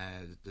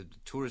 The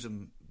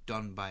tourism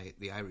done by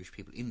the Irish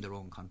people in their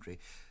own country,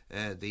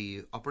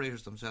 the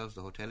operators themselves,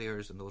 the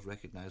hoteliers, and those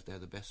recognise they're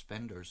the best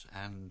spenders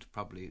and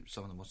probably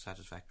some of the most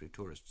satisfactory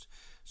tourists.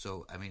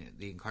 So, I mean,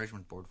 the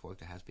encouragement Board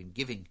Fólkta has been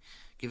given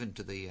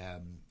to the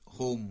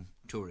home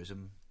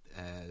tourism,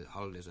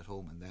 holidays at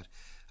home, and that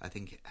I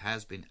think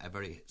has been a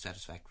very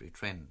satisfactory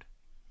trend.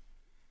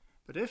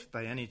 But if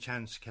by any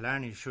chance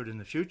Killarney should in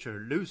the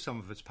future lose some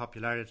of its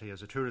popularity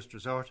as a tourist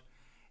resort,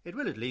 it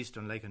will, at least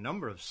unlike a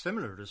number of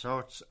similar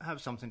resorts,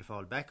 have something to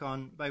fall back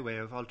on by way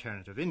of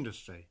alternative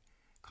industry.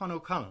 Con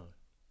O'Connell.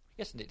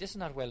 Yes, indeed. This is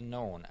not well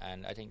known,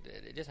 and I think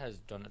this has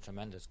done a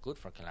tremendous good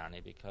for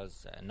Killarney,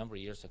 because a number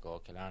of years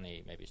ago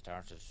Killarney maybe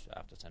started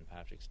after St.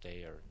 Patrick's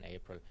Day or in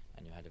April,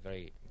 and you had a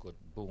very good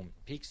boom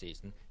peak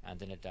season, and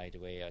then it died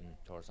away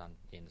towards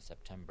the end of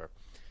September.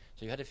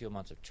 So you had a few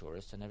months of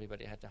tourists, and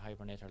everybody had to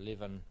hibernate or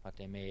live on what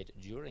they made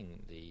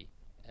during the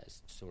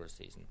tourist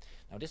season.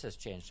 Now this has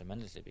changed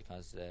tremendously,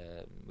 because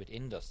with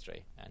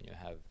industry, and you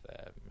have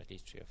at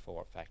least 3 or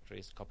 4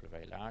 factories, a couple of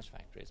very large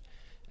factories,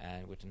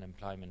 and with an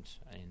employment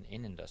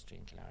in industry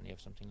in Killarney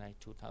of something like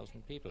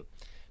 2,000 people.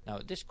 Now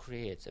this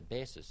creates a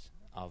basis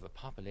of a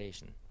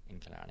population in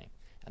Killarney,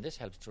 And this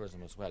helps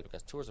tourism as well,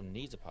 because tourism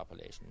needs a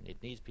population.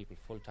 It needs people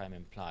full-time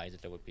employed,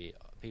 that there would be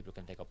people who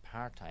can take up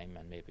part-time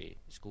and maybe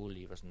school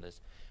leavers in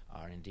this,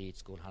 or indeed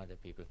school holiday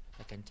people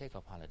that can take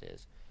up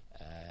holidays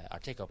or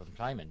take up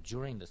employment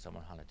during the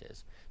summer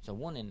holidays. So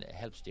one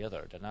helps the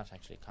other. They're not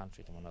actually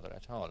contrary to one another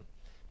at all.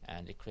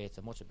 And it creates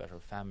a much better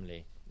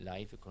family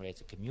life. It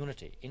creates a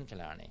community in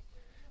Killarney.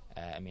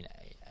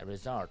 A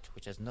resort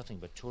which has nothing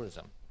but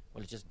tourism,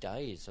 well, it just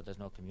dies, so there's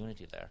no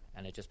community there,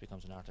 and it just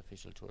becomes an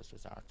artificial tourist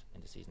resort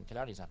in the season.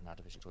 Killarney is not an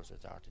artificial tourist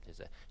resort. It is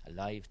a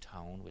live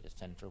town with a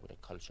centre, with a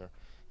culture,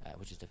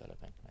 which is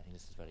developing. I think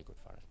this is very good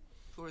for it.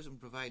 Tourism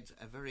provides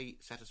a very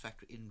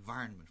satisfactory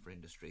environment for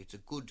industry. It's a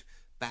good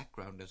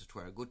background, as it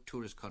were. A good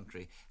tourist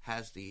country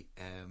has the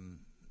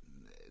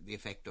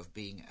effect of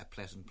being a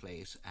pleasant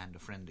place and a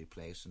friendly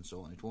place and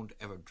so on. It won't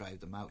ever drive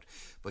them out.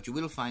 But you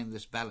will find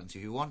this balance.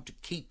 If you want to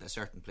keep a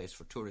certain place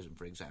for tourism,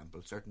 for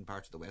example, certain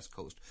parts of the West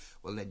Coast,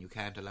 well, then you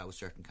can't allow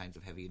certain kinds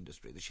of heavy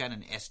industry. The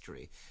Shannon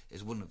Estuary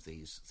is one of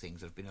these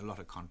things. There's been a lot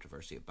of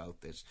controversy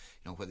about this,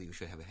 whether you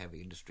should have a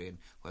heavy industry and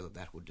whether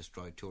that would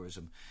destroy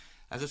tourism.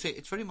 As I say,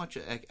 it's very much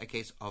a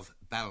case of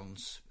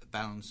balance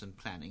and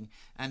planning,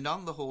 and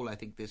on the whole I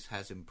think this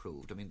has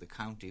improved. I mean, the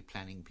county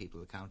planning people,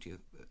 the county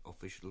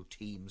official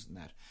teams and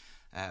that,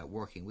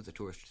 working with the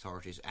tourist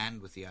authorities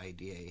and with the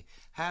IDA,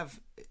 have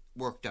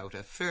worked out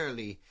a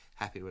fairly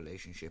happy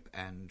relationship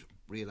and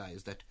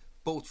realised that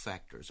both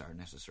factors are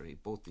necessary,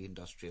 both the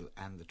industrial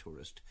and the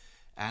tourist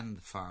and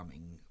the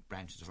farming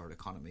branches of our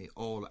economy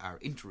all are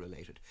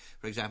interrelated.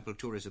 For example,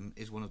 tourism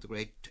is one of the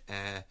great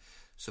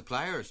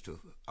suppliers to,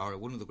 or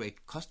one of the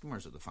great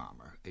customers of the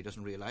farmer. He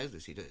doesn't realise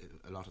this.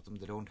 A lot of them,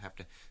 they don't have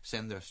to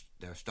send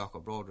their stock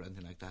abroad or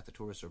anything like that. The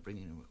tourists are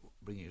bringing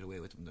it away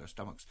with them in their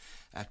stomachs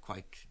at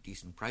quite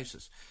decent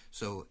prices.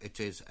 So it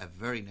is a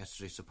very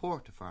necessary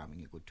support to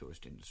farming, a good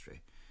tourist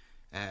industry.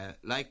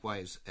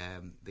 Likewise,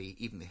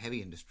 even the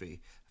heavy industry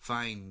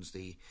finds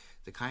the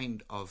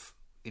kind of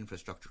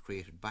infrastructure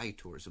created by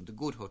tourism, the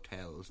good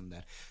hotels and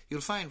that. You'll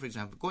find, for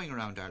example, going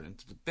around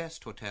Ireland, the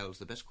best hotels,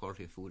 the best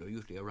quality of food are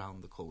usually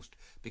around the coast,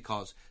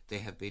 because they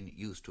have been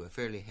used to a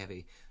fairly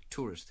heavy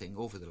tourist thing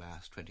over the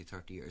last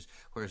 20-30 years,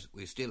 whereas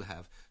we still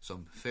have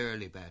some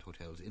fairly bad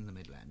hotels in the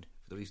Midland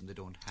for the reason they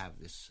don't have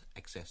this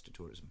access to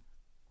tourism.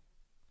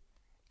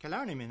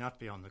 Killarney may not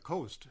be on the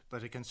coast,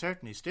 but it can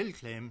certainly still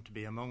claim to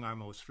be among our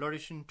most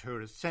flourishing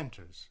tourist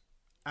centres,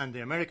 and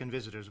the American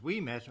visitors we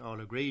met all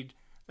agreed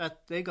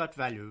that they got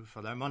value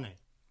for their money.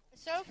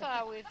 So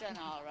far we've done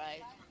all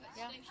right.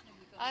 Yeah.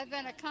 I've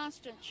been a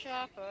constant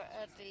shopper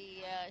at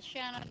the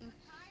Shannon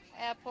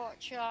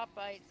Airport shop.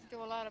 I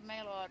do a lot of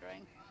mail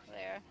ordering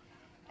there,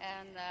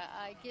 and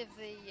I give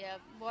the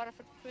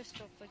Waterford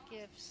Crystal for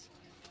gifts.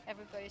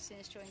 Everybody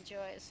seems to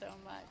enjoy it so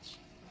much.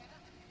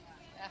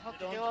 I hope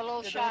to do a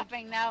little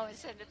shopping now and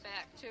send it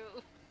back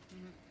too.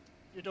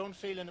 You don't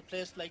feel in a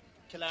place like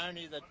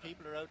Killarney that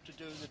people are out to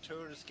do the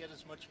tourists, get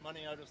as much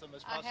money out of them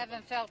as possible? I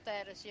haven't felt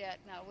that as yet,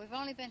 no. We've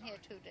only been here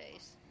 2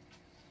 days.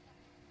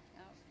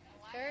 No.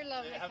 Very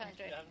lovely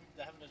country.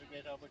 They haven't had a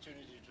great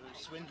opportunity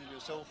to swindle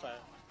you so far.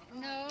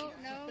 No.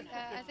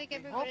 I think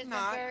everybody's been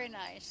very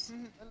nice.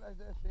 Well, as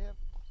I say,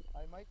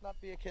 I might not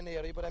be a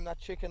canary, but I'm not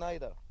chicken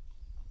either.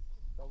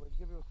 So we'll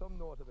give you some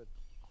note of it.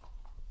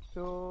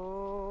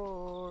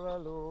 Sora,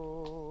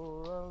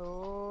 lora,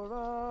 lora,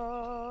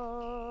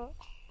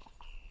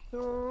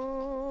 sora.